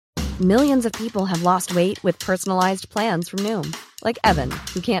Millions of people have lost weight with personalized plans from Noom. Like Evan,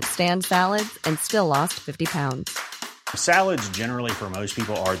 who can't stand salads and still lost 50 pounds. Salads generally for most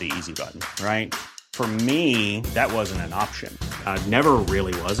people are the easy button, right? For me, that wasn't an option. I never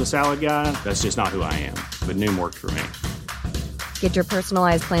really was a salad guy. That's just not who I am. But Noom worked for me. Get your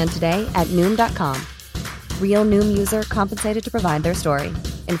personalized plan today at Noom.com. Real Noom user compensated to provide their story.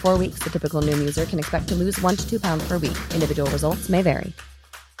 In 4 weeks, the typical Noom user can expect to lose 1 to 2 pounds per week. Individual results may vary.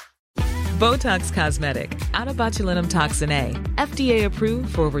 Botox Cosmetic, out of botulinum toxin A, FDA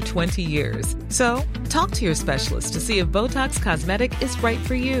approved for over 20 years. So, talk to your specialist to see if Botox Cosmetic is right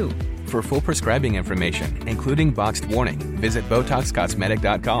for you. For full prescribing information, including boxed warning, visit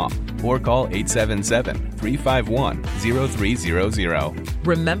BotoxCosmetic.com or call 877-351-0300.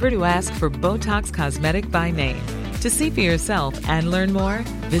 Remember to ask for Botox Cosmetic by name. To see for yourself and learn more,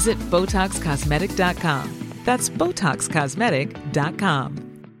 visit BotoxCosmetic.com. That's BotoxCosmetic.com.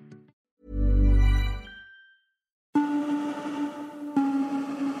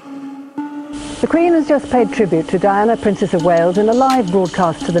 The Queen has just paid tribute to Diana, Princess of Wales, in a live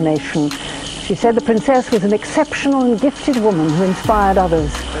broadcast to the nation. She said the Princess was an exceptional and gifted woman who inspired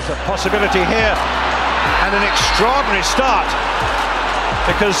others. There's a possibility here and an extraordinary start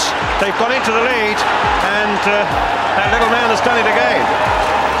because they've gone into the lead and that little man has done it again.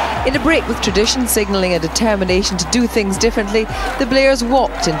 In a break with tradition signalling a determination to do things differently, the Blairs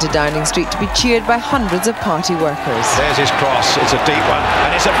walked into Downing Street to be cheered by hundreds of party workers. There's his cross, it's a deep one,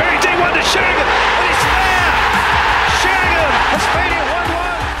 and it's a very deep one to Sheringham, and it's there! Sheringham has made it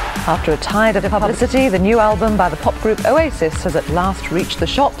 1-1! After a tide of publicity, the new album by the pop group Oasis has at last reached the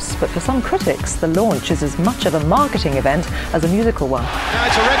shops, but for some critics, the launch is as much of a marketing event as a musical one. Now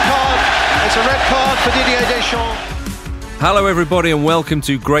it's a red card for Didier Deschamps. Hello everybody and welcome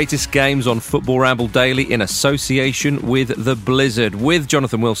to Greatest Games on Football Ramble Daily in association with The Blizzard. With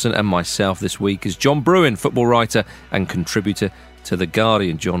Jonathan Wilson and myself this week is John Brewin, football writer and contributor to The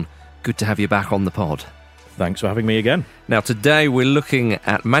Guardian. John, good to have you back on the pod. Thanks for having me again. Now today we're looking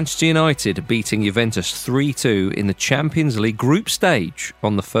at Manchester United beating Juventus 3-2 in the Champions League group stage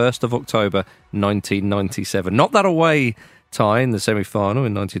on the 1st of October 1997. Not that away tie in the semi-final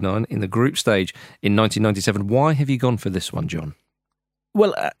in 99, in the group stage in 1997. Why have you gone for this one, John?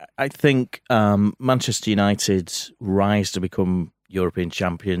 Well, I think Manchester United's rise to become European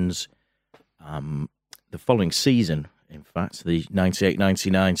champions the following season, in fact, the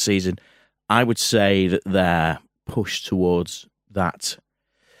 98-99 season, I would say that their push towards that,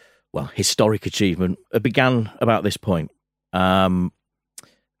 well, historic achievement began about this point. If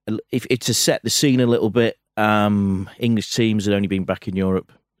to set the scene a little bit, English teams had only been back in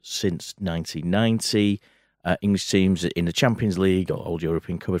Europe since 1990. English teams in the Champions League or Old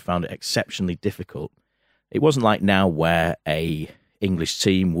European Cup had found it exceptionally difficult. It wasn't like now where a English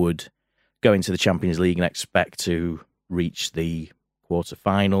team would go into the Champions League and expect to reach the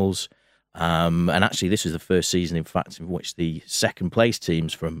quarterfinals. And actually, this was the first season, in fact, in which the second place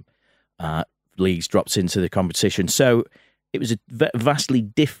teams from leagues dropped into the competition. So it was a vastly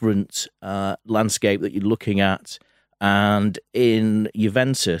different landscape that you're looking at. And in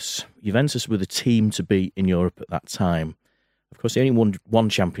Juventus were the team to beat in Europe at that time. Of course, they only won one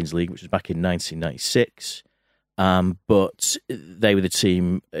Champions League, which was back in 1996. But they were the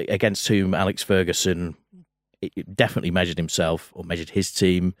team against whom Alex Ferguson definitely measured himself or measured his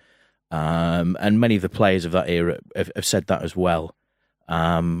team. And many of the players of that era have said that as well.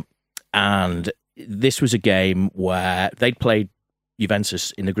 And this was a game where they'd played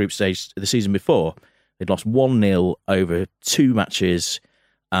Juventus in the group stage the season before. They'd lost 1-0 over 2 matches.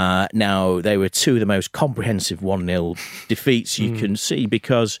 Now, they were 2 of the most comprehensive 1-0 defeats you can see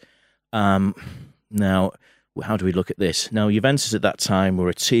because, now, how do we look at this? Now, Juventus at that time were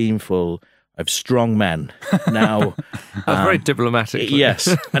a team full of strong men. Now, very diplomatic. Yes.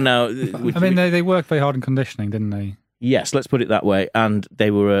 And now, they worked very hard in conditioning, didn't they? Yes, let's put it that way. And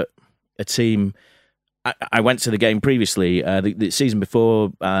they were a team. I went to the game previously. The season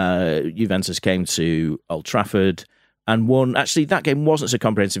before, Juventus came to Old Trafford and won. Actually, that game wasn't so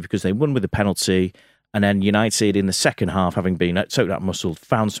comprehensive because they won with a penalty. And then United, in the second half, having been totally outmuscled,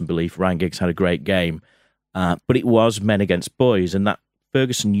 found some belief. Ryan Giggs had a great game. But it was men against boys. And that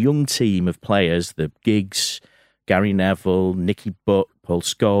Ferguson young team of players, the Giggs, Gary Neville, Nicky Butt, Paul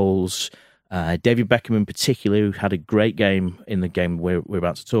Scholes, David Beckham in particular, who had a great game in the game we're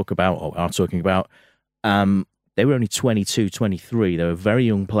about to talk about, or are talking about. They were only 22, 23. They were very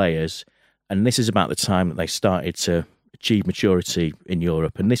young players. And this is about the time that they started to achieve maturity in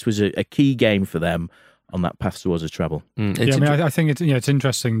Europe. And this was a key game for them on that path towards a treble. I think it's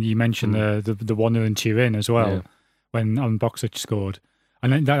interesting you mentioned the 1-0 in Turin as well, when Boksic scored.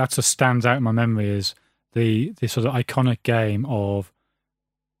 And then that just stands out in my memory as the sort of iconic game of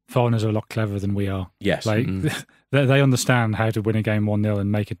foreigners are a lot cleverer than we are. Yes. Like, they understand how to win a game 1-0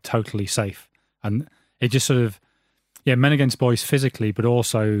 and make it totally safe. And it just sort of, men against boys physically, but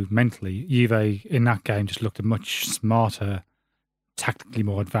also mentally. Juve in that game just looked a much smarter, tactically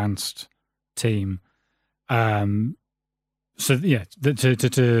more advanced team.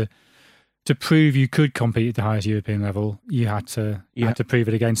 To prove you could compete at the highest European level, you had to prove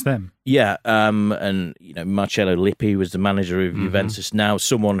it against them. Yeah, and Marcello Lippi was the manager of Juventus. Now,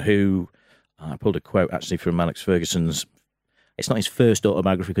 someone who I pulled a quote actually from Alex Ferguson's. It's not his first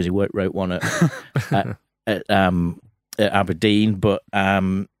autobiography because he wrote one at Aberdeen, but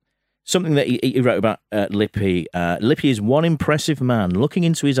something that he wrote about Lippi. Lippi is one impressive man. Looking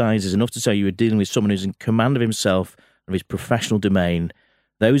into his eyes is enough to say you are dealing with someone who's in command of himself and of his professional domain.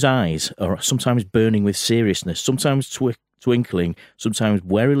 Those eyes are sometimes burning with seriousness, sometimes twinkling, sometimes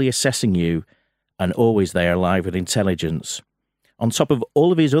warily assessing you, and always they are alive with intelligence. On top of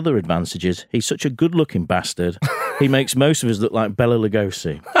all of his other advantages, he's such a good-looking bastard, he makes most of us look like Bela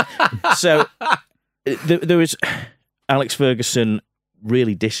Lugosi. So there was Alex Ferguson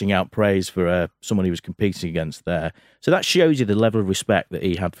really dishing out praise for someone he was competing against there. So that shows you the level of respect that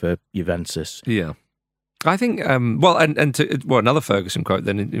he had for Juventus. Yeah. I think, another Ferguson quote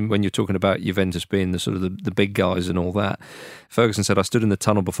then, when you're talking about Juventus being the sort of the big guys and all that, Ferguson said, I stood in the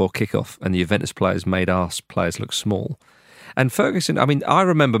tunnel before kickoff and the Juventus players made our players look small. And Ferguson, I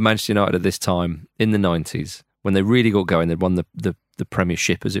remember Manchester United at this time in the 90s when they really got going. They'd won the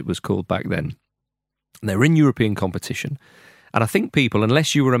Premiership, as it was called back then. And they were in European competition. And I think people,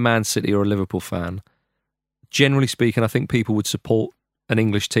 unless you were a Man City or a Liverpool fan, generally speaking, I think people would support an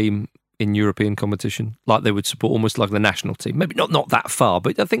English team in European competition, like they would support almost like the national team. Maybe not that far,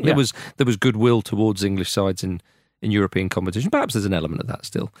 but I think there was goodwill towards English sides in European competition. Perhaps there's an element of that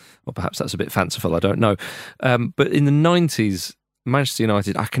still, or perhaps that's a bit fanciful, I don't know. But in the 90s, Manchester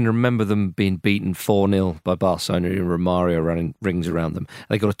United, I can remember them being beaten 4-0 by Barcelona and Romario running rings around them.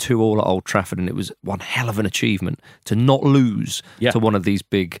 They got a 2-2 at Old Trafford, and it was one hell of an achievement to not lose to one of these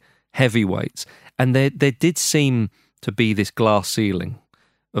big heavyweights. And there did seem to be this glass ceiling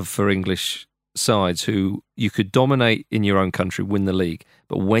for English sides who you could dominate in your own country, win the league.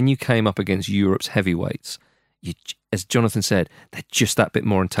 But when you came up against Europe's heavyweights, as Jonathan said, they're just that bit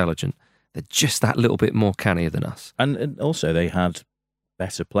more intelligent. They're just that little bit more cannier than us. And also they had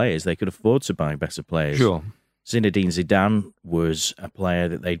better players. They could afford to buy better players. Sure. Zinedine Zidane was a player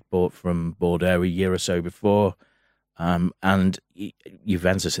that they'd bought from Bordeaux a year or so before. And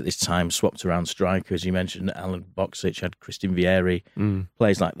Juventus at this time swapped around strikers. You mentioned Alan Boksic, had Christian Vieri,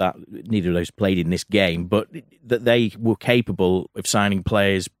 players like that. Neither of those played in this game, but that they were capable of signing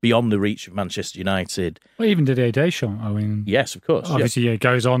players beyond the reach of Manchester United. Well, even Didier Deschamps. Yes, of course. Obviously, it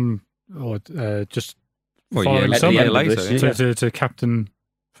goes on, or just following summer later to captain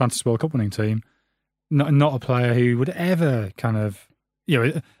France's World Cup winning team. Not a player who would ever kind of,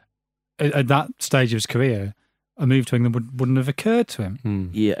 at that stage of his career, a move to England wouldn't have occurred to him.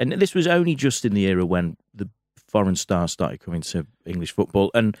 Yeah, and this was only just in the era when the foreign stars started coming to English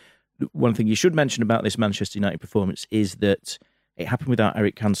football. And one thing you should mention about this Manchester United performance is that it happened without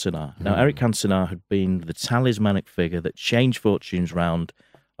Eric Cantona. Now, Eric Cantona had been the talismanic figure that changed fortunes round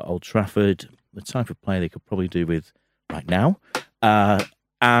at Old Trafford, the type of player they could probably do with right now.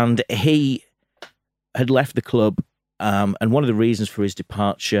 And he had left the club. And one of the reasons for his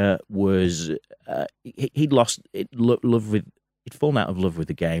departure was he'd fallen out of love with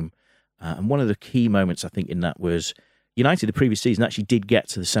the game. And one of the key moments, I think, in that was United the previous season actually did get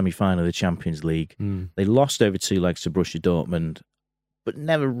to the semi-final of the Champions League. They lost over 2 legs to Borussia Dortmund, but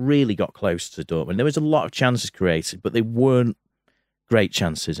never really got close to Dortmund. There was a lot of chances created, but they weren't great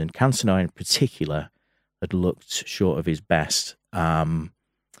chances. And Cantona in particular had looked short of his best. And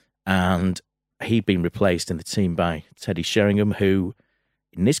he'd been replaced in the team by Teddy Sheringham, who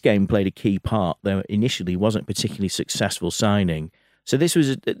in this game played a key part, though initially wasn't a particularly successful signing. So this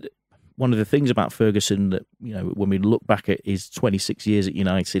was one of the things about Ferguson that, when we look back at his 26 years at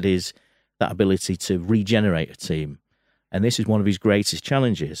United, is that ability to regenerate a team. And this is one of his greatest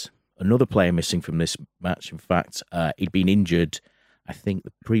challenges. Another player missing from this match, in fact, he'd been injured, I think,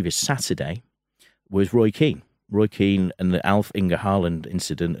 the previous Saturday, was Roy Keane. Roy Keane and the Alf Inge Haaland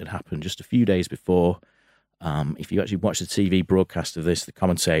incident had happened just a few days before. If you actually watch the TV broadcast of this, the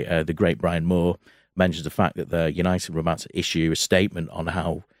commentator, the great Brian Moore, mentions the fact that the United were about to issue a statement on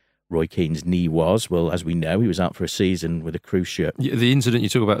how Roy Keane's knee was. Well, as we know, he was out for a season with a cruise ship. Yeah, the incident you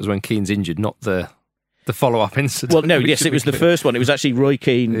talk about is when Keane's injured, not the follow-up incident. Well, no, yes, it was the first one. It was actually Roy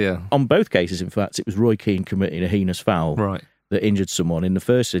Keane. Yeah. On both cases, in fact, it was Roy Keane committing a heinous foul. Right. that injured someone. In the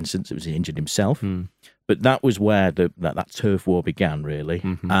first instance, it was he injured himself. But that was where that turf war began, really.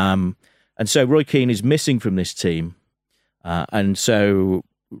 And so Roy Keane is missing from this team. And so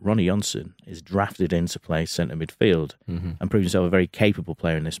Ronnie Johnson is drafted in to play centre midfield and proved himself a very capable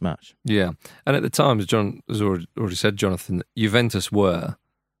player in this match. Yeah. And at the time, as John has already said, Jonathan, Juventus were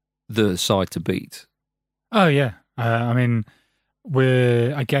the side to beat. Oh, yeah. I mean,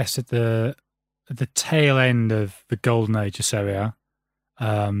 we're, I guess, at the tail end of the golden age of Serie A.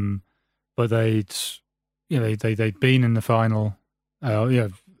 But they'd been in the final,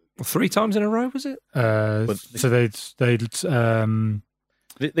 3 times in a row, was it? So they'd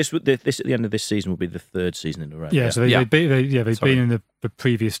this at the end of this season will be the 3rd season in a row. Yeah, so they'd been in the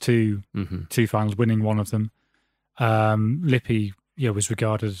previous two finals, winning one of them. Lippi, was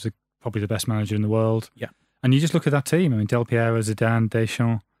regarded as probably the best manager in the world. Yeah, and you just look at that team. I mean, Del Piero, Zidane,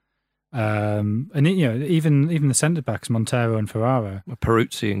 Deschamps, and even the centre backs, Montero and Ferrara,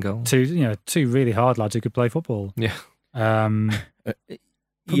 Peruzzi in goal. Two really hard lads who could play football. Yeah.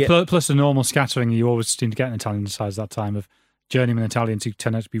 Plus the normal scattering you always seem to get in Italian sides that time of journeyman Italians who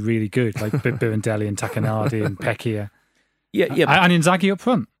turn out to be really good, like Birondelli and Tacchinardi and Pecchia. Yeah. And Inzaghi up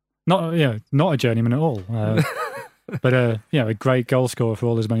front. Not a journeyman at all. But a great goal scorer for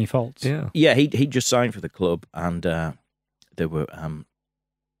all his many faults. Yeah. He just signed for the club, and there were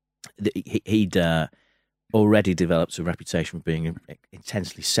he'd already developed a reputation for being an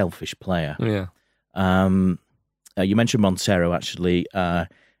intensely selfish player. Yeah. You mentioned Montero, actually.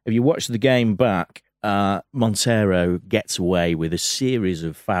 If you watch the game back, Montero gets away with a series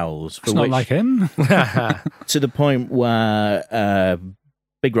of fouls. It's not like him. To the point where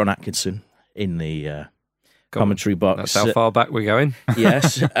Big Ron Atkinson in the commentary box... That's how far back we're going.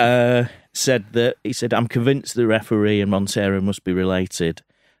 Yes. said, I'm convinced the referee and Montero must be related.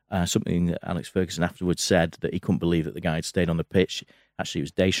 Something that Alex Ferguson afterwards said, that he couldn't believe that the guy had stayed on the pitch. Actually, it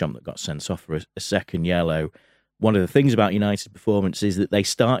was Deschamps that got sent off for a second yellow. One of the things about United's performance is that they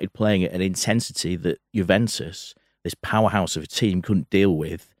started playing at an intensity that Juventus, this powerhouse of a team, couldn't deal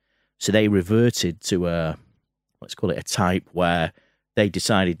with. So they reverted to let's call it a type where they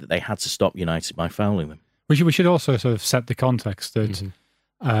decided that they had to stop United by fouling them. We should also sort of set the context that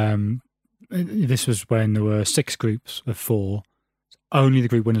this was when there were 6 groups of 4. Only the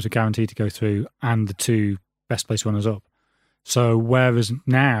group winners were guaranteed to go through, and the 2 best placed runners up. So whereas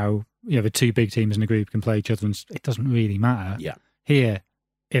now, the 2 big teams in the group can play each other and it doesn't really matter. Yeah. Here,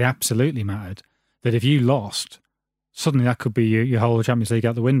 it absolutely mattered that if you lost, suddenly that could be your whole Champions League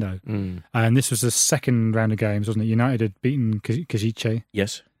out the window. And this was the second round of games, wasn't it? United had beaten Košice.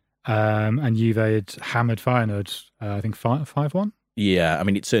 Yes. And Juve had hammered Feyenoord, I think 5-1. Yeah, I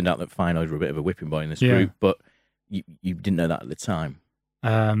mean, it turned out that Feyenoord were a bit of a whipping boy in this group, but you didn't know that at the time.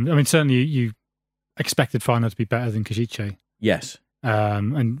 I mean, certainly you expected Feyenoord to be better than Košice. Yes.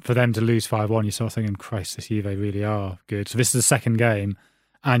 And for them to lose 5-1, you start thinking, Christ, this Juve really are good. So this is the second game,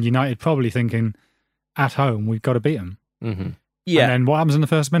 and United probably thinking, at home, we've got to beat them. Yeah. And then what happens in the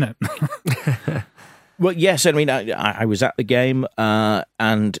first minute? Well, yes, I mean, I was at the game,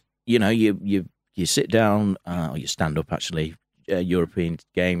 and, you sit down, or you stand up, actually, European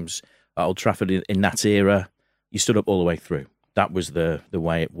games at Old Trafford in that era, you stood up all the way through. That was the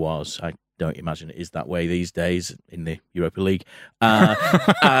way it was. I don't imagine it is that way these days in the Europa League.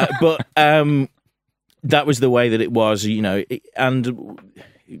 But that was the way that it was, and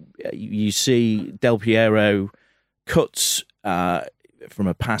you see Del Piero cuts from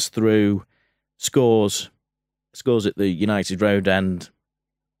a pass through, scores at the United road end,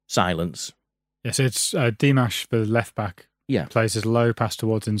 silence. Yes, it's Dimash, the left back, plays his low pass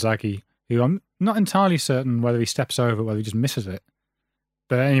towards Inzaghi, who I'm not entirely certain whether he steps over it, whether he just misses it.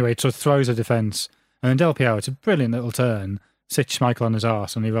 But anyway, it sort of throws a defence. And then Del Piero, it's a brilliant little turn, sits Schmeichel on his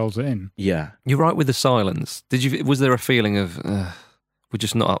arse and he rolls it in. Yeah. You're right with the silence. Was there a feeling of, we're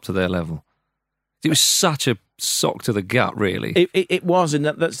just not up to their level? It was such a sock to the gut, really. It was, and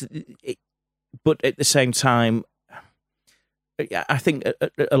that's it. But at the same time, I think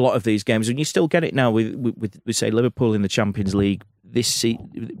a lot of these games, and you still get it now with say, Liverpool in the Champions League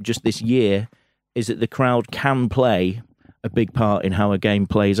just this year, is that the crowd can play a big part in how a game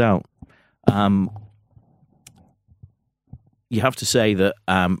plays out. You have to say that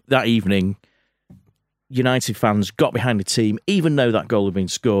that evening, United fans got behind the team, even though that goal had been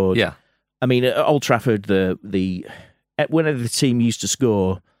scored. Yeah. I mean, at Old Trafford, whenever the team used to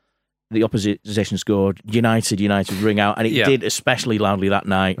score, the opposition scored, United ring out, and it did especially loudly that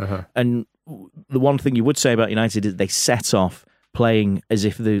night. And the one thing you would say about United is they set off playing as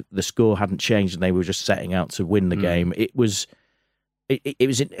if the score hadn't changed and they were just setting out to win the game. It was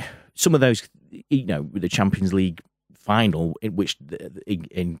some of those, the Champions League final, in which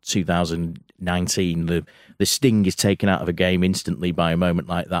in 2019 the sting is taken out of a game instantly by a moment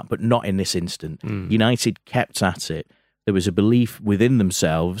like that, but not in this instant. United kept at it. There was a belief within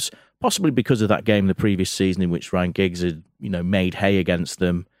themselves, possibly because of that game the previous season in which Ryan Giggs had made hay against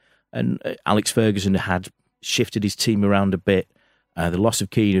them, and Alex Ferguson had shifted his team around a bit. The loss of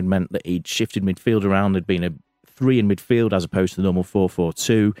Keane had meant that he'd shifted midfield around. There'd been a 3 in midfield as opposed to the normal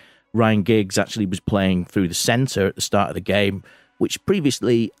 4-4-2. Ryan Giggs actually was playing through the centre at the start of the game, which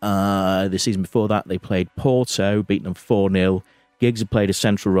previously, the season before that, they played Porto, beating them 4-0. Giggs had played a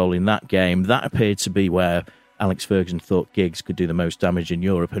central role in that game. That appeared to be where Alex Ferguson thought Giggs could do the most damage in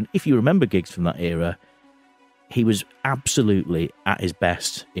Europe. And if you remember Giggs from that era, he was absolutely at his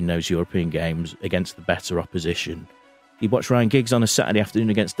best in those European games against the better opposition. You watch Ryan Giggs on a Saturday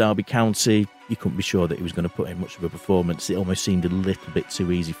afternoon against Derby County, you couldn't be sure that he was going to put in much of a performance. It almost seemed a little bit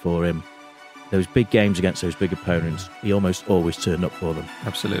too easy for him. Those big games against those big opponents, he almost always turned up for them.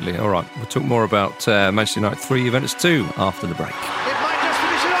 Absolutely. All right, we'll talk more about Manchester United 3, Juventus 2 after the break.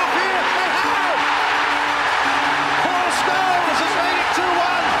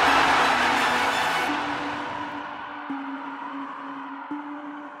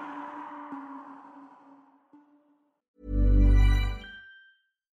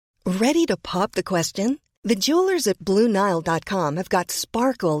 Ready to pop the question? The jewelers at BlueNile.com have got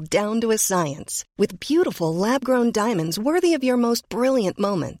sparkle down to a science with beautiful lab-grown diamonds worthy of your most brilliant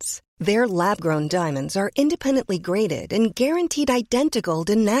moments. Their lab-grown diamonds are independently graded and guaranteed identical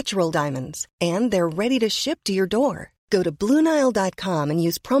to natural diamonds, and they're ready to ship to your door. Go to BlueNile.com and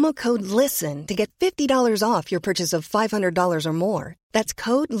use promo code LISTEN to get $50 off your purchase of $500 or more. That's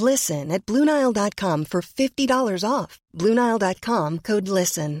code LISTEN at BlueNile.com for $50 off. BlueNile.com, code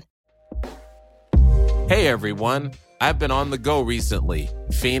LISTEN. Hey everyone, I've been on the go recently.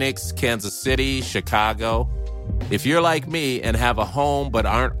 Phoenix, Kansas City, Chicago. If you're like me and have a home but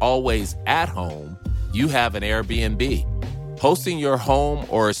aren't always at home, you have an Airbnb. Hosting your home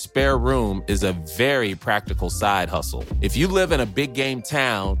or a spare room is a very practical side hustle. If you live in a big game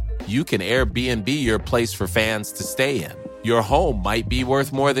town, you can Airbnb your place for fans to stay in. Your home might be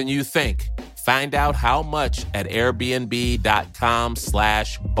worth more than you think. Find out how much at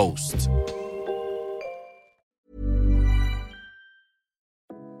airbnb.com/host.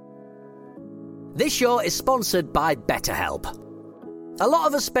 This show is sponsored by BetterHelp. A lot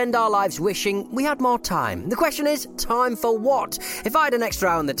of us spend our lives wishing we had more time. The question is, time for what? If I had an extra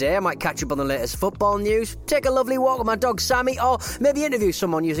hour in the day, I might catch up on the latest football news, take a lovely walk with my dog Sammy, or maybe interview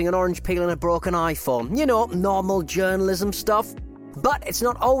someone using an orange peel and a broken iPhone. You know, normal journalism stuff. But it's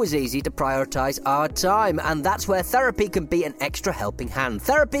not always easy to prioritise our time, and that's where therapy can be an extra helping hand.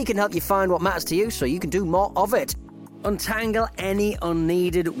 Therapy can help you find what matters to you so you can do more of it. Untangle any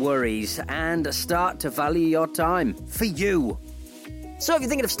unneeded worries and start to value your time for you. So if you're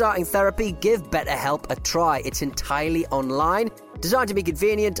thinking of starting therapy, give BetterHelp a try. It's entirely online, designed to be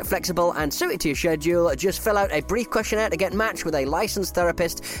convenient, flexible and suited to your schedule. Just fill out a brief questionnaire to get matched with a licensed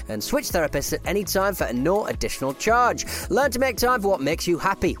therapist and switch therapists at any time for no additional charge. Learn to make time for what makes you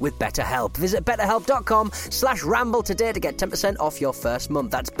happy with BetterHelp. Visit betterhelp.com/ramble today to get 10% off your first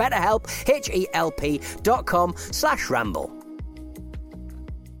month. That's BetterHelp, HELP.com/ramble.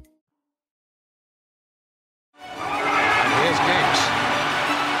 Here's Giggs.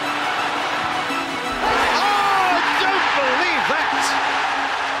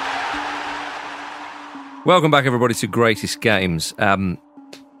 Welcome back, everybody, to Greatest Games.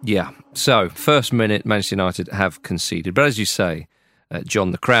 So first minute, Manchester United have conceded. But as you say, John,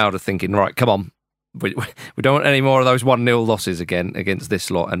 the crowd are thinking, right, come on. We don't want any more of those 1-0 losses again against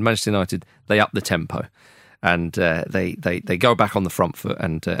this lot. And Manchester United, they up the tempo. And they go back on the front foot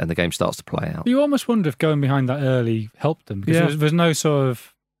and the game starts to play out. You almost wonder if going behind that early helped them. Because there's no sort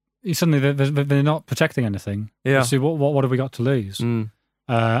of... Suddenly, they're not protecting anything. Yeah. So what have we got to lose?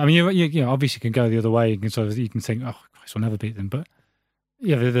 I mean, you obviously can go the other way. You can think, oh Christ, we'll never beat them. But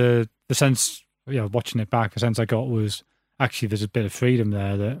yeah, the sense, watching it back, the sense I got was actually there's a bit of freedom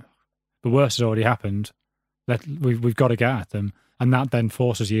there that the worst has already happened. That we've got to get at them, and that then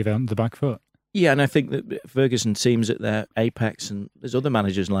forces you on the back foot. Yeah, and I think that Ferguson teams at their apex, and there's other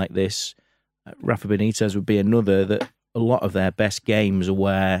managers like this. Rafa Benitez would be another. That a lot of their best games are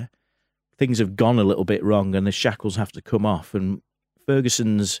where things have gone a little bit wrong, and the shackles have to come off. And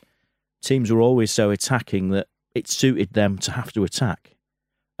Ferguson's teams were always so attacking that it suited them to have to attack.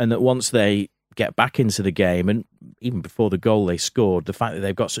 And that once they get back into the game, and even before the goal they scored, the fact that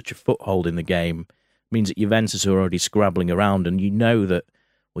they've got such a foothold in the game means that Juventus are already scrabbling around, and you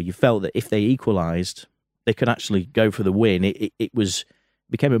felt that if they equalised, they could actually go for the win. It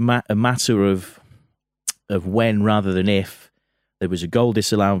became a matter of of when rather than if. There was a goal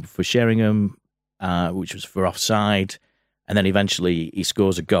disallowed for Sheringham, which was for offside, and then eventually he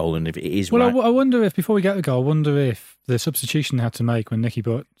scores a goal. And if it is I wonder if, before we get the goal, I wonder if the substitution they had to make when Nicky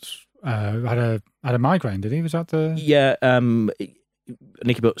Butt had a migraine, did he? Was that the... Yeah,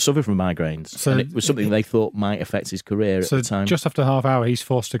 Nicky Butt suffered from migraines, and it was something they thought might affect his career at the time. Just after half hour, he's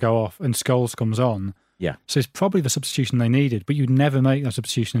forced to go off, and Scholes comes on. Yeah. So it's probably the substitution they needed, but you'd never make that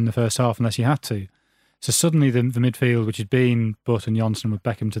substitution in the first half unless you had to. So suddenly the midfield, which had been Butt and Johnson with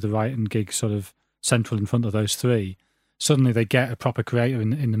Beckham to the right and Giggs sort of central in front of those three, suddenly they get a proper creator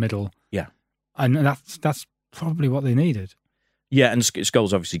in the middle. Yeah. And that's probably what they needed. Yeah, and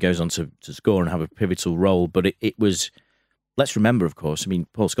Scholes obviously goes on to score and have a pivotal role, but it was... Let's remember, of course, I mean,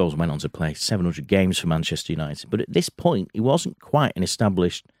 Paul Scholes went on to play 700 games for Manchester United, but at this point, he wasn't quite an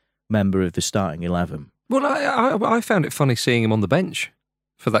established member of the starting 11. Well, I found it funny seeing him on the bench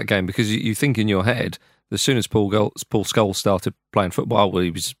for that game, because you think in your head, as soon as Paul Scholes started playing football, well, he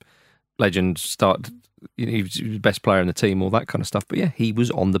was legend, he was the best player in the team, all that kind of stuff. But yeah, he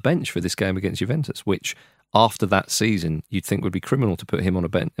was on the bench for this game against Juventus, which after that season, you'd think would be criminal to put him on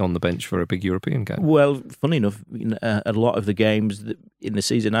the bench for a big European game. Well, funny enough, a lot of the games in the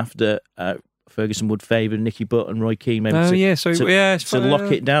season after, Ferguson would favour Nicky Butt and Roy Keane maybe to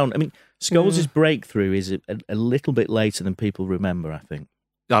lock it down. I mean, Scholes' breakthrough is a little bit later than people remember, I think.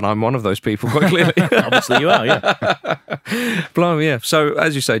 And I'm one of those people, quite clearly. Obviously you are, yeah. Blimey, yeah. So,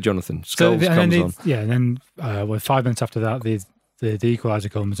 as you say, Jonathan, Scholes comes on. Yeah, and then 5 minutes after that, the equaliser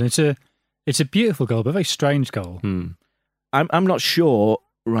comes. And it's a beautiful goal, but a very strange goal. I'm not sure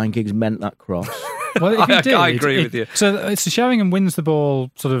Ryan Giggs meant that cross. Well, if he did, I agree with you. So it's Sheringham wins the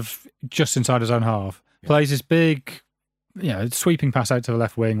ball sort of just inside his own half, plays this big, sweeping pass out to the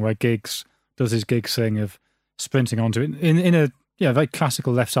left wing where Giggs does his Giggs thing of sprinting onto it in a very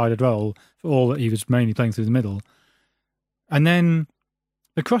classical left-sided role for all that he was mainly playing through the middle. And then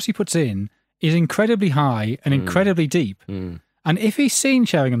the cross he puts in is incredibly high and incredibly deep. And if he's seen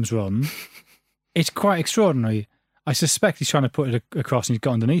Sheringham's run, it's quite extraordinary. I suspect he's trying to put it across and he's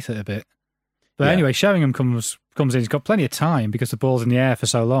got underneath it a bit. But anyway, Sheringham comes in. He's got plenty of time because the ball's in the air for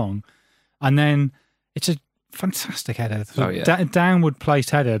so long. And then it's a fantastic header. Downward placed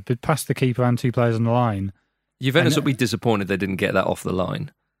header, but past the keeper and two players on the line. Juventus would be disappointed they didn't get that off the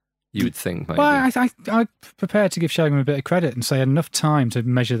line. You would think, maybe. Well, I'm prepared to give Sheringham a bit of credit and say had enough time to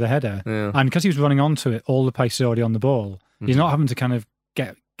measure the header. Yeah. And because he was running onto it, all the pace is already on the ball. He's not having to kind of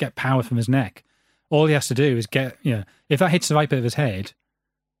get power from his neck. All he has to do is if that hits the right bit of his head,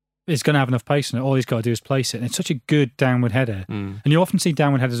 it's going to have enough pace in it. All he's got to do is place it. And it's such a good downward header. And you often see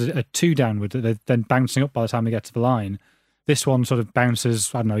downward headers at two downward, that they're then bouncing up by the time they get to the line. This one sort of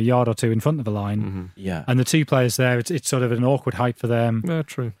bounces, a yard or two in front of the line. Yeah. And the two players there, it's sort of an awkward height for them. Yeah,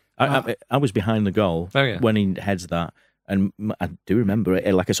 true. I was behind the goal when he heads that, and I do remember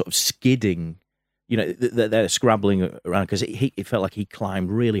it like a sort of skidding. They're scrabbling around because it felt like he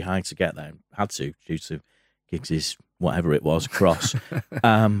climbed really high to get there. Had to due to Giggs's whatever it was cross.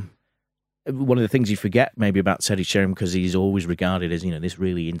 One of the things you forget maybe about Teddy Sheringham, because he's always regarded as this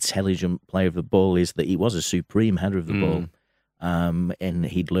really intelligent player of the ball, is that he was a supreme header of the ball. And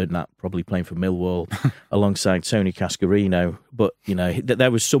he'd learned that probably playing for Millwall alongside Tony Cascarino. But,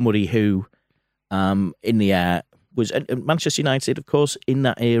 there was somebody who, in the air, was Manchester United, of course, in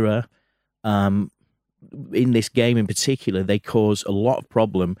that era, in this game in particular, they caused a lot of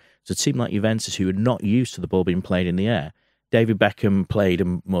problem to a team like Juventus who are not used to the ball being played in the air. David Beckham played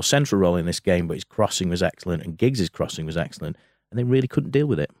a more central role in this game, but his crossing was excellent and Giggs' crossing was excellent. And they really couldn't deal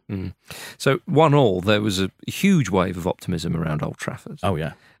with it. So 1-1, there was a huge wave of optimism around Old Trafford. Oh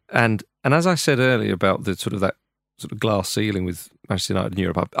yeah, and as I said earlier about that sort of glass ceiling with Manchester United in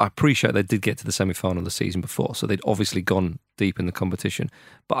Europe, I appreciate they did get to the semi-final of the season before, so they'd obviously gone deep in the competition.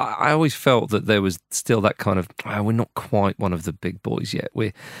 But I always felt that there was still that kind of we're not quite one of the big boys yet.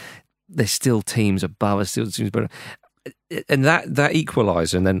 There's still teams above us, still teams better. And that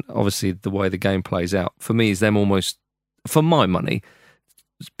equaliser, and then obviously the way the game plays out for me is them almost, for my money,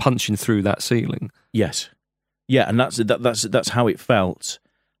 punching through that ceiling. Yes, yeah, and that's how it felt.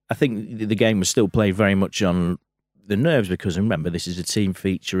 I think the game was still played very much on the nerves because remember this is a team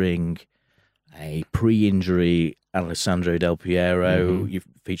featuring a pre-injury Alessandro Del Piero, you're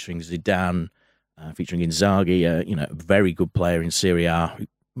featuring Zidane, featuring Inzaghi, a very good player in Serie A who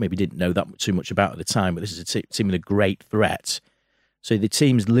maybe didn't know that too much about at the time, but this is a team with a great threat. So the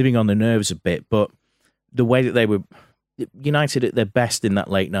team's living on the nerves a bit, but the way that they were United at their best in that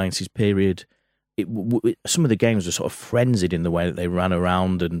late 90s period, some of the games were sort of frenzied in the way that they ran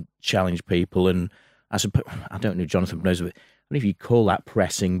around and challenged people. And I don't know, Jonathan knows, I don't know if you call that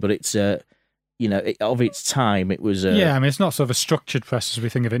pressing, but it's of its time, it was. I mean, it's not sort of a structured press as we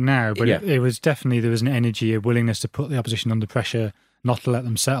think of it now, but it was definitely, there was an energy, a willingness to put the opposition under pressure, not to let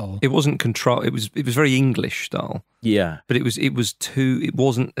them settle. It wasn't control. It was very English style. Yeah, but it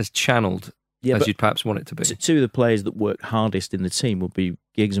wasn't as channeled as you'd perhaps want it to be. Two of the players that worked hardest in the team would be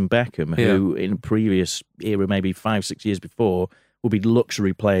Giggs and Beckham, who in a previous era, maybe 5-6 years before, would be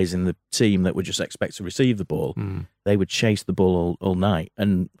luxury players in the team that would just expect to receive the ball. They would chase the ball all night,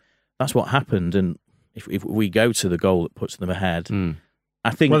 and that's what happened. And if we go to the goal that puts them ahead,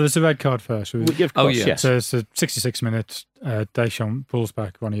 I think... Well, there's a red card first. Of course, yes. So it's a 66 minutes, Deschamps pulls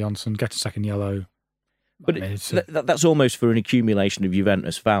back Ronnie Johnson, gets a second yellow. But that's almost for an accumulation of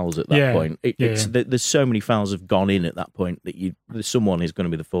Juventus fouls at that point. There's so many fouls have gone in at that point that someone is going to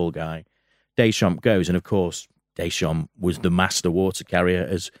be the fall guy. Deschamps goes, and of course, Deschamps was the master water carrier,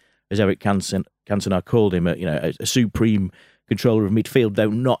 as Eric Cantona called him, a supreme controller of midfield, though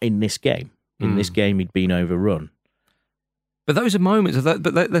not in this game. In this game, he'd been overrun. But those are moments,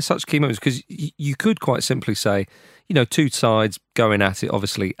 but they're such key moments, because you could quite simply say, two sides going at it,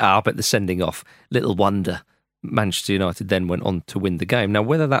 obviously, but the sending off, little wonder Manchester United then went on to win the game. Now,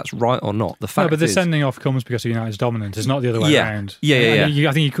 whether that's right or not, the fact is... No, but the sending off comes because of United's dominance. It's not the other way around. Yeah.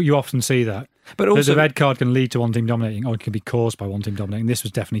 I think you often see that. But also, the red card can lead to one team dominating, or it can be caused by one team dominating. This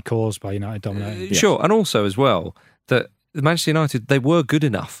was definitely caused by United dominating. Sure, and also as well, that Manchester United, they were good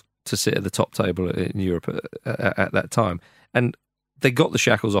enough to sit at the top table in Europe at that time. And they got the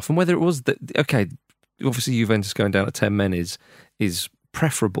shackles off. And whether it was that, okay, obviously Juventus going down at 10 men is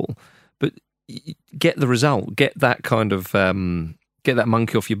preferable, but get the result, get that kind of get that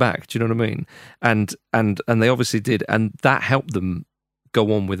monkey off your back. Do you know what I mean? And they obviously did, and that helped them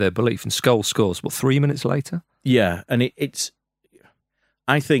go on with their belief. And Scholes scores 3 minutes later. Yeah, and it's.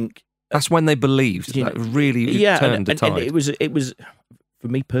 I think that's when they believed. That really turned the tide. And it was for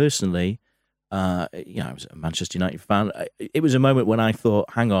me personally. I was a Manchester United fan. It was a moment when I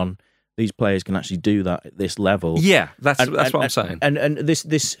thought, hang on, these players can actually do that at this level. Yeah, that's what I'm saying. And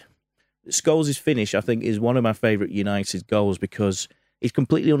this Scholes' finish, I think, is one of my favourite United goals, because he's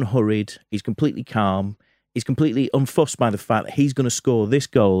completely unhurried, he's completely calm, he's completely unfussed by the fact that he's going to score this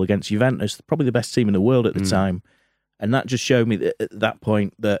goal against Juventus, probably the best team in the world at the time. And that just showed me that at that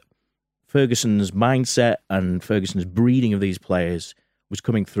point that Ferguson's mindset and Ferguson's breeding of these players was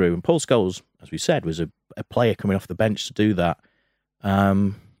coming through. And Paul Scholes, as we said, was a player coming off the bench to do that.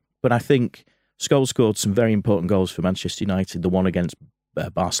 But I think Scholes scored some very important goals for Manchester United. The one against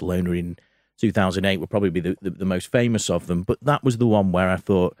Barcelona in 2008 would probably be the most famous of them. But that was the one where I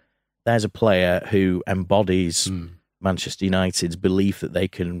thought, there's a player who embodies Manchester United's belief that they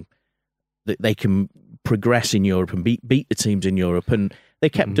can progress in Europe and beat the teams in Europe. And they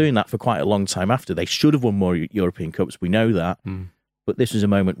kept doing that for quite a long time after. They should have won more European Cups. We know that. But this was a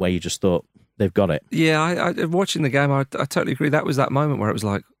moment where you just thought, they've got it. Yeah, I watching the game, I totally agree. That was that moment where it was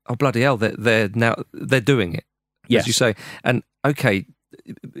like, oh, bloody hell, they're doing it, as you say. And, okay,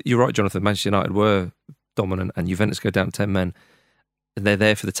 you're right, Jonathan, Manchester United were dominant and Juventus go down 10 men, and they're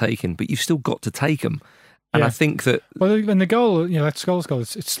there for the taking, but you've still got to take them. And I think that... Well, and the goal, that Scholes goal,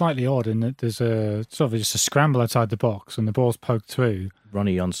 it's slightly odd in that there's sort of just a scramble outside the box and the ball's poked through.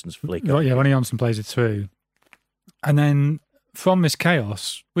 Ronnie Johnson's flick. Yeah, Ronnie Johnson plays it through. And then from this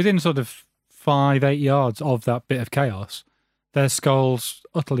chaos, within sort of 5-8 yards of that bit of chaos, there's Scholes,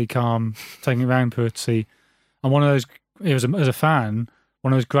 utterly calm, taking it round Peruzzi. And one of those, as a fan,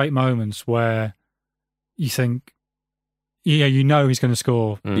 one of those great moments where you think, you know he's going to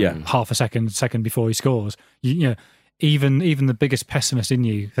score half a second before he scores. Even the biggest pessimist in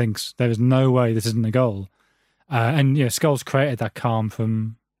you thinks there is no way this isn't a goal. And Scholes created that calm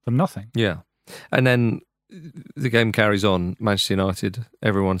from nothing. Yeah. And then the game carries on. Manchester United,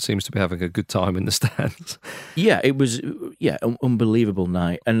 everyone seems to be having a good time in the stands. Yeah, it was an unbelievable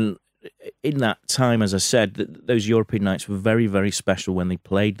night. And in that time, as I said, those European nights were very, very special when they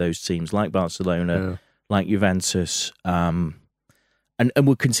played those teams like Barcelona, like Juventus, and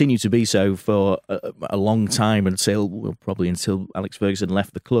will continue to be so for a long time until Alex Ferguson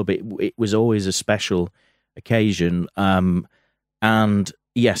left the club. It was always a special occasion. And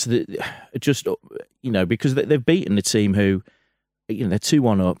yes, because they've beaten a team who, they're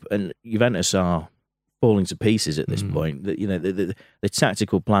 2-1 up, and Juventus are falling to pieces at this point. The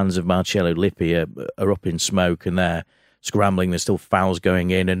tactical plans of Marcello Lippi are up in smoke, and they're scrambling. There's still fouls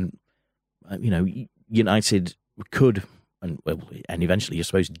going in, and United could and eventually, I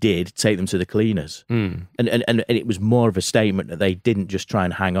suppose, did take them to the cleaners. And it was more of a statement that they didn't just try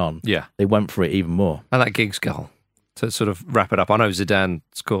and hang on. Yeah, they went for it even more. And that Giggs goal, to sort of wrap it up. I know Zidane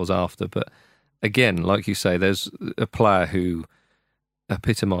scores after, but again, like you say, there's a player who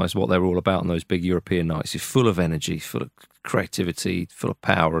epitomised what they were all about on those big European nights. He's full of energy, full of creativity, full of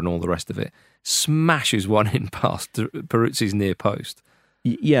power and all the rest of it. Smashes one in past Peruzzi's near post.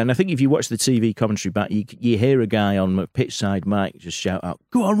 Yeah, and I think if you watch the TV commentary back, you hear a guy on a pitch side mic just shout out,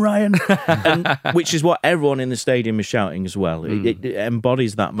 "Go on, Ryan!" and, which is what everyone in the stadium is shouting as well. It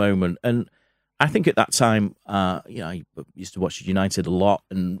embodies that moment. And I think at that time, I used to watch United a lot,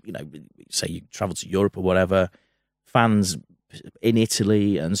 and say you travel to Europe or whatever, fans in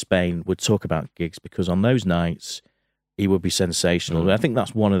Italy and Spain would talk about Giggs because on those nights he would be sensational. I think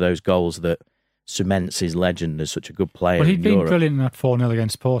that's one of those goals that cements his legend as such a good player. Well, he'd been Europe. brilliant in that 4-0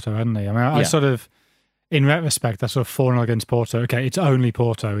 against Porto, hadn't he? I mean, I sort of, in retrospect, that sort of 4-0 against Porto, okay, it's only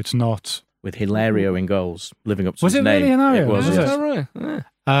Porto, it's not... With Hilario in goals, living up to was his it name. Really Hilario? It was, yes. yes. Right?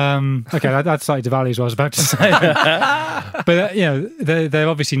 Yeah. Okay, that's slightly devalues what I was about to say. But, they're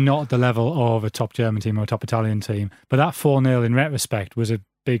obviously not the level of a top German team or a top Italian team. But that 4-0 in retrospect was a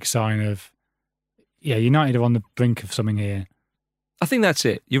big sign of, United are on the brink of something here. I think that's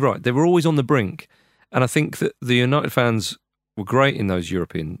it. You're right. They were always on the brink. And I think that the United fans were great in those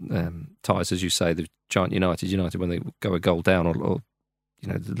European ties, as you say, the giant United when they go a goal down or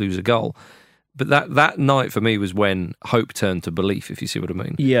lose a goal. But that night for me was when hope turned to belief, if you see what I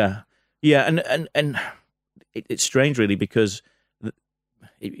mean. Yeah, and it's strange really because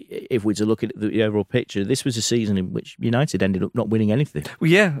if we're to look at the overall picture, this was a season in which United ended up not winning anything.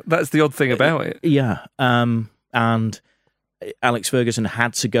 Well, yeah, that's the odd thing about it. Yeah, and Alex Ferguson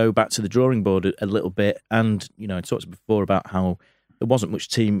had to go back to the drawing board a little bit, and I talked before about how there wasn't much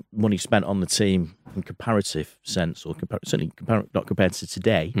team money spent on the team in comparative sense, or certainly not compared to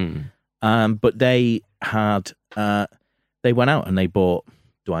today. But they had they went out and they bought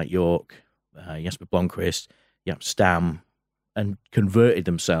Dwight York, Jesper Blomqvist, Stam, and converted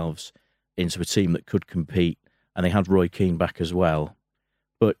themselves into a team that could compete. And they had Roy Keane back as well.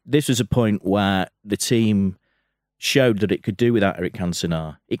 But this was a point where the team showed that it could do without Eric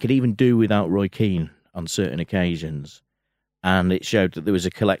Cantona. It could even do without Roy Keane on certain occasions. And it showed that there was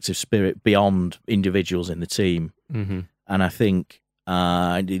a collective spirit beyond individuals in the team. Mm-hmm. And I think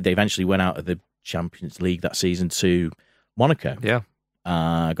they eventually went out of the Champions League that season to Monaco.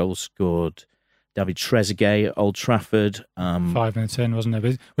 Yeah. Goals scored David Trezeguet at Old Trafford. 5 minutes in, wasn't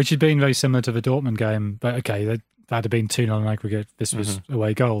it? Which had been very similar to the Dortmund game. But okay, that had been 2-0 in aggregate. This was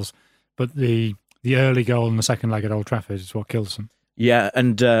away goals. But the early goal in the second leg at Old Trafford is what kills them. Yeah,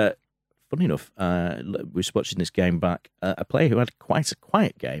 and funny enough, we were watching this game back. A player who had quite a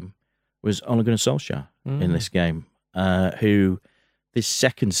quiet game was Ole Gunnar Solskjaer in this game, who this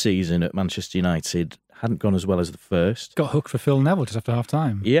second season at Manchester United hadn't gone as well as the first. Got hooked for Phil Neville just after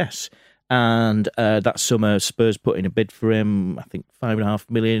half-time. Yes, and that summer Spurs put in a bid for him, I think $5.5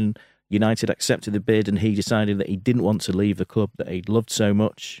 million. United accepted the bid, and he decided that he didn't want to leave the club that he'd loved so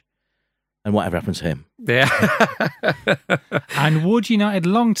much. And whatever happened to him. Yeah. And would United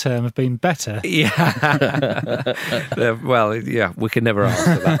long term have been better? Yeah. Well, yeah, we can never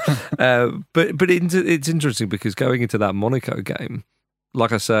answer that. But it's interesting because going into that Monaco game,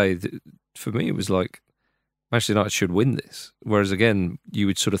 like I say, for me it was like Manchester United should win this. Whereas again, you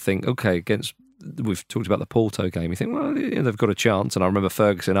would sort of think, okay, we've talked about the Porto game. You think, well, yeah, they've got a chance. And I remember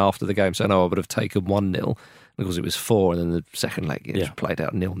Ferguson after the game saying, I would have taken 1-0 because it was 4, and then the second leg it played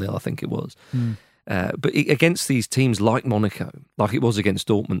out 0-0, I think it was. But against these teams like Monaco, like it was against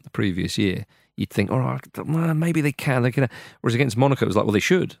Dortmund the previous year, you'd think, all right, well, maybe they can. Whereas against Monaco, it was like, well, they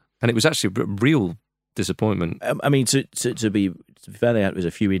should. And it was actually a real disappointment. I mean, to be fair, there was a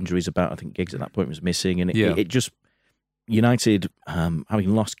few injuries about. I think Giggs at that point was missing, and it just United,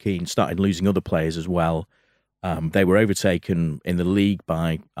 having lost Keane, started losing other players as well. They were overtaken in the league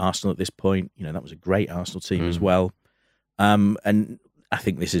by Arsenal at this point. That was a great Arsenal team as well. And I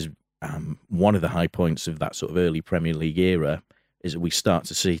think this is one of the high points of that sort of early Premier League era, is that we start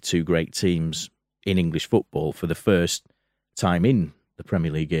to see two great teams in English football for the first time in the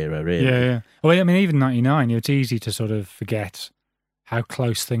Premier League era, really. Yeah. Well, I mean, even 99, it's easy to sort of forget how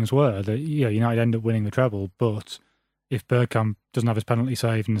close things were. That United end up winning the treble, but if Bergkamp doesn't have his penalty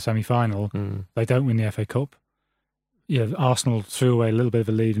saved in the semi-final, they don't win the FA Cup. Arsenal threw away a little bit of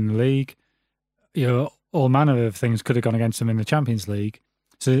a lead in the league. All manner of things could have gone against them in the Champions League.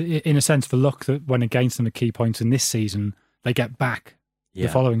 So, in a sense, the luck that went against them at key points in this season, they get back the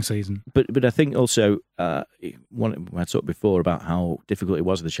following season. But I think also, I talked before about how difficult it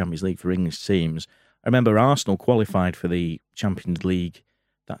was in the Champions League for English teams. I remember Arsenal qualified for the Champions League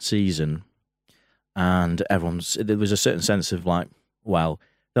that season, and there was a certain sense of like, well,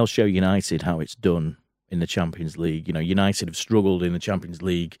 they'll show United how it's done in the Champions League. United have struggled in the Champions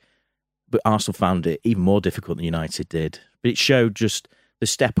League, but Arsenal found it even more difficult than United did. But it showed just the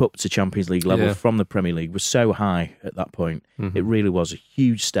step up to Champions League level from the Premier League was so high at that point. Mm-hmm. It really was a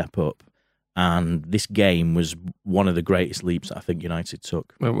huge step up. And this game was one of the greatest leaps I think United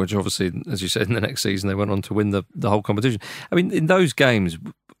took. Well, which obviously, as you said, in the next season they went on to win the whole competition. I mean, in those games,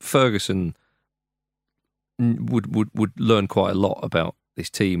 Ferguson would learn quite a lot about this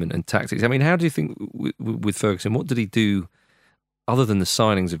team and tactics. I mean, how do you think with Ferguson, what did he do other than the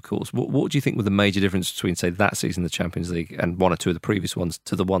signings, of course? What do you think were the major difference between, say, that season, the Champions League, and one or two of the previous ones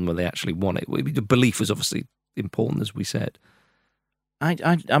to the one where they actually won it? The belief was obviously important, as we said.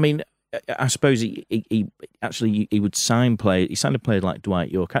 I mean, I suppose he would sign players. He signed a player like Dwight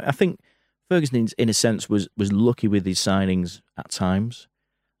Yorke. I think Ferguson, in a sense, was lucky with his signings at times,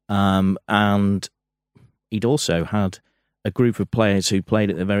 and he'd also had a group of players who played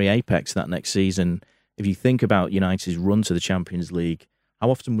at the very apex that next season. If you think about United's run to the Champions League, how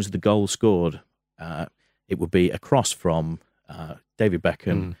often was the goal scored? It would be a cross from David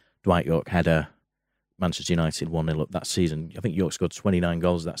Beckham, Dwight Yorke header. Manchester United 1-0 up that season. I think Yorke scored 29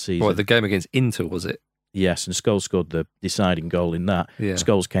 goals that season. What, the game against Inter, was it? Yes, and Scholes scored the deciding goal in that. Yeah.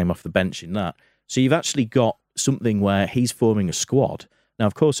 Scholes came off the bench in that. So you've actually got something where he's forming a squad. Now,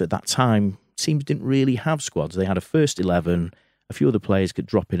 of course, at that time, teams didn't really have squads. They had a first 11, a few other players could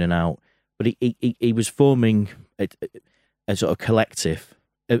drop in and out, but he was forming a sort of collective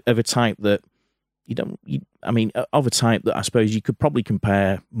of a type that of a type that I suppose you could probably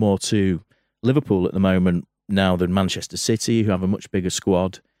compare more to Liverpool at the moment now than Manchester City, who have a much bigger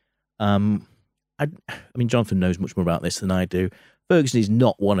squad. I mean, Jonathan knows much more about this than I do. Ferguson is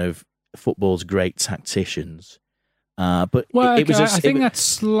not one of football's great tacticians, but I think that's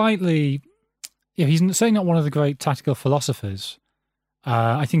slightly. Yeah, he's certainly not one of the great tactical philosophers.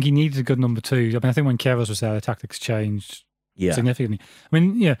 I think he needed a good number two. I mean, I think when Queiroz was there, the tactics changed significantly. I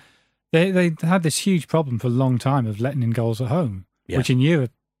mean, they had this huge problem for a long time of letting in goals at home, which in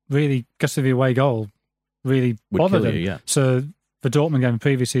Europe really, just the away goal, really bothered him. Yeah. So the Dortmund game the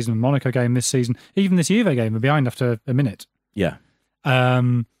previous season, the Monaco game this season, even this Juve game, we're behind after a minute. Yeah.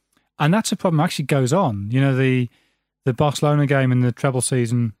 And that's a problem that actually goes on. You know, the Barcelona game in the treble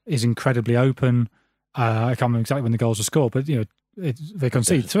season is incredibly open. I can't remember exactly when the goals were scored, but they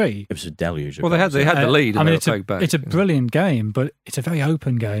conceded 3. It was a deluge. Well, they had the lead. And it's a brilliant game, but it's a very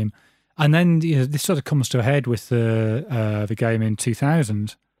open game. And then this sort of comes to a head with the game in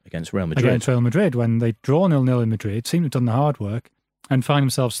 2000 against Real Madrid, when they draw 0-0 in Madrid, seem to have done the hard work, and find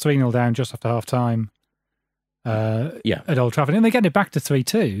themselves 3-0 down just after half time at Old Trafford, and they get it back to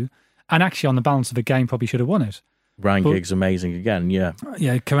 3-2, and actually on the balance of the game probably should have won it. Ryan Giggs amazing again,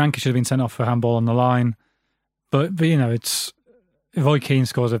 Karanka should have been sent off for handball on the line, but it's Roy Keane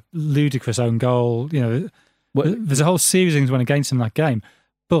scores a ludicrous own goal. There's a whole series of things went against them in that game,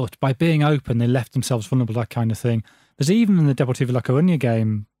 but by being open, they left themselves vulnerable to that kind of thing. There's even in the Deportivo La Coruña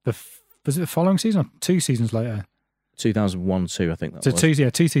game, was it the following season or 2 seasons later? 2001-2, I think that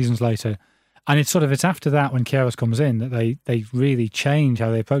was. 2 seasons later. And it's after that when Queiroz comes in that they really change how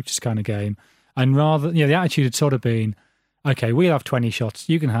they approach this kind of game. And rather, the attitude had sort of been, okay, we'll have 20 shots,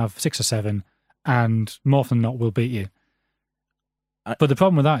 you can have 6 or 7, and more often than not, we'll beat you. But the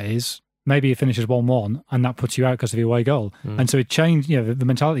problem with that is, maybe it finishes 1-1, and that puts you out because of the away goal. And so it changed, the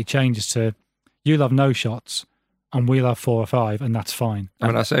mentality changes to, you'll have no shots, and we'll have 4 or 5, and that's fine. I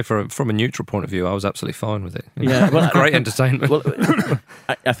mean, I say from a neutral point of view, I was absolutely fine with it. Great entertainment. Well,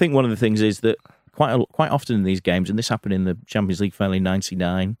 I think one of the things is that quite often in these games, and this happened in the Champions League final in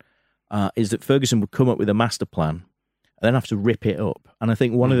 '99, is that Ferguson would come up with a master plan and then have to rip it up. And I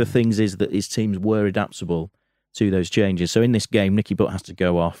think one of the things is that his teams were adaptable to those changes. So in this game, Nicky Butt has to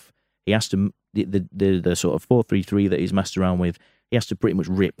go off. He has to the sort of 4-3-3 that he's messed around with. He has to pretty much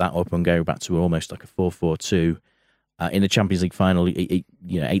rip that up and go back to almost like a 4-4-2. In the Champions League final,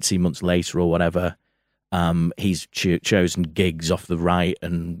 18 months later or whatever, he's chosen Giggs off the right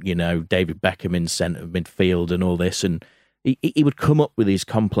and, David Beckham in centre midfield and all this. And he would come up with these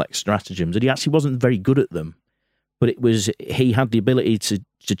complex stratagems, and he actually wasn't very good at them. But he had the ability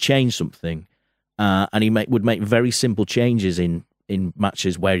to change something, and he would make very simple changes in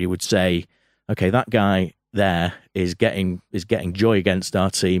matches where he would say, okay, that guy there is getting joy against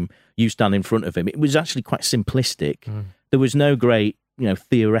our team. You stand in front of him. It was actually quite simplistic. There was no great,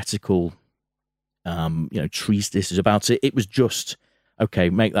 theoretical, treatises about it. It was just, okay,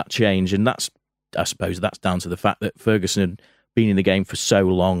 make that change. And I suppose that's down to the fact that Ferguson had been in the game for so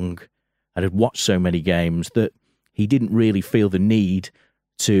long and had watched so many games that he didn't really feel the need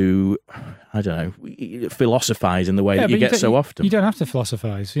to, philosophise in the way that you get so often. You don't have to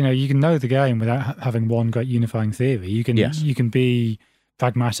philosophise. You can know the game without having one great unifying theory. You can be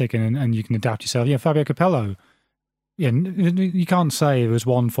pragmatic and you can adapt yourself. Fabio Capello, you can't say there was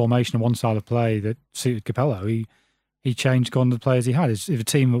one formation and one style of play that suited Capello. He changed according to the players he had. If a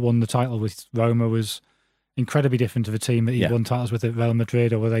team that won the title with Roma was incredibly different to the team that he won titles with at Real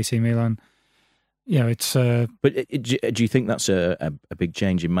Madrid or with AC Milan, it's. But do you think that's a big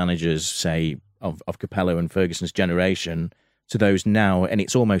change in managers, say, of Capello and Ferguson's generation to those now? And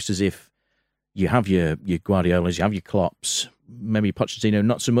it's almost as if you have your Guardiolas, you have your Klopps, maybe Pochettino,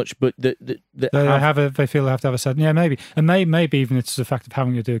 not so much, but they feel they have to have a set. Yeah, maybe, and maybe even it's the fact of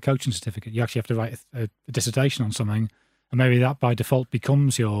having to do a coaching certificate. You actually have to write a dissertation on something, and maybe that by default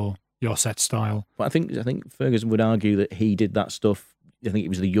becomes your set style. But I think Ferguson would argue that he did that stuff. I think he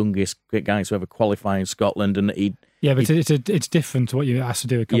was the youngest guy to ever qualify in Scotland, and he. Yeah, but it's different to what you asked to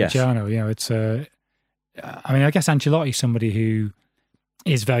do at Coverciano. Yes. It's. I mean, I guess Ancelotti's somebody who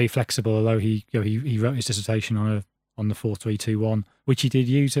is very flexible, although he wrote his dissertation on the 4-3-2-1, which he did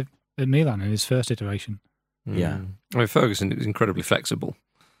use at Milan in his first iteration. Yeah, I mean, Ferguson is incredibly flexible.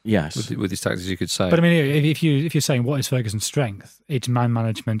 Yes, with his tactics, you could say. But I mean, if you're saying what is Ferguson's strength, it's man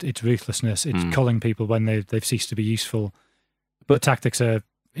management, it's ruthlessness, it's culling people when they've ceased to be useful. But the tactics are,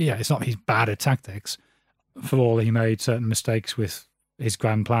 it's not he's bad at tactics. For all he made certain mistakes with his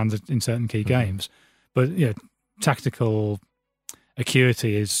grand plans in certain key games, but tactical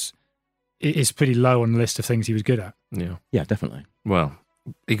acuity is pretty low on the list of things he was good at. Yeah, definitely. Well,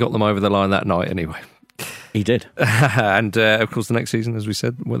 he got them over the line that night anyway. He did. And, of course, the next season, as we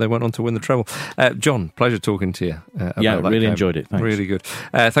said, they went on to win the treble. John, pleasure talking to you. Really enjoyed it. Thanks. Really good.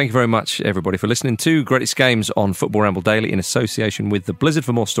 Thank you very much, everybody, for listening to Greatest Games on Football Ramble Daily in association with The Blizzard.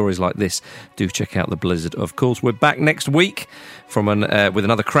 For more stories like this, do check out The Blizzard, of course. We're back next week with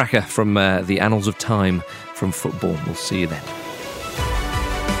another cracker from the annals of time from football. We'll see you then.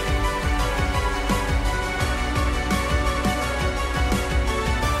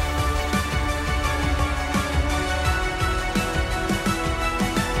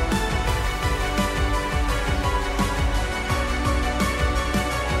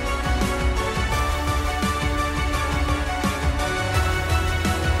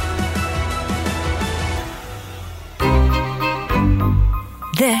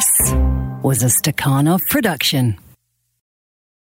 This was a Stakhanov production.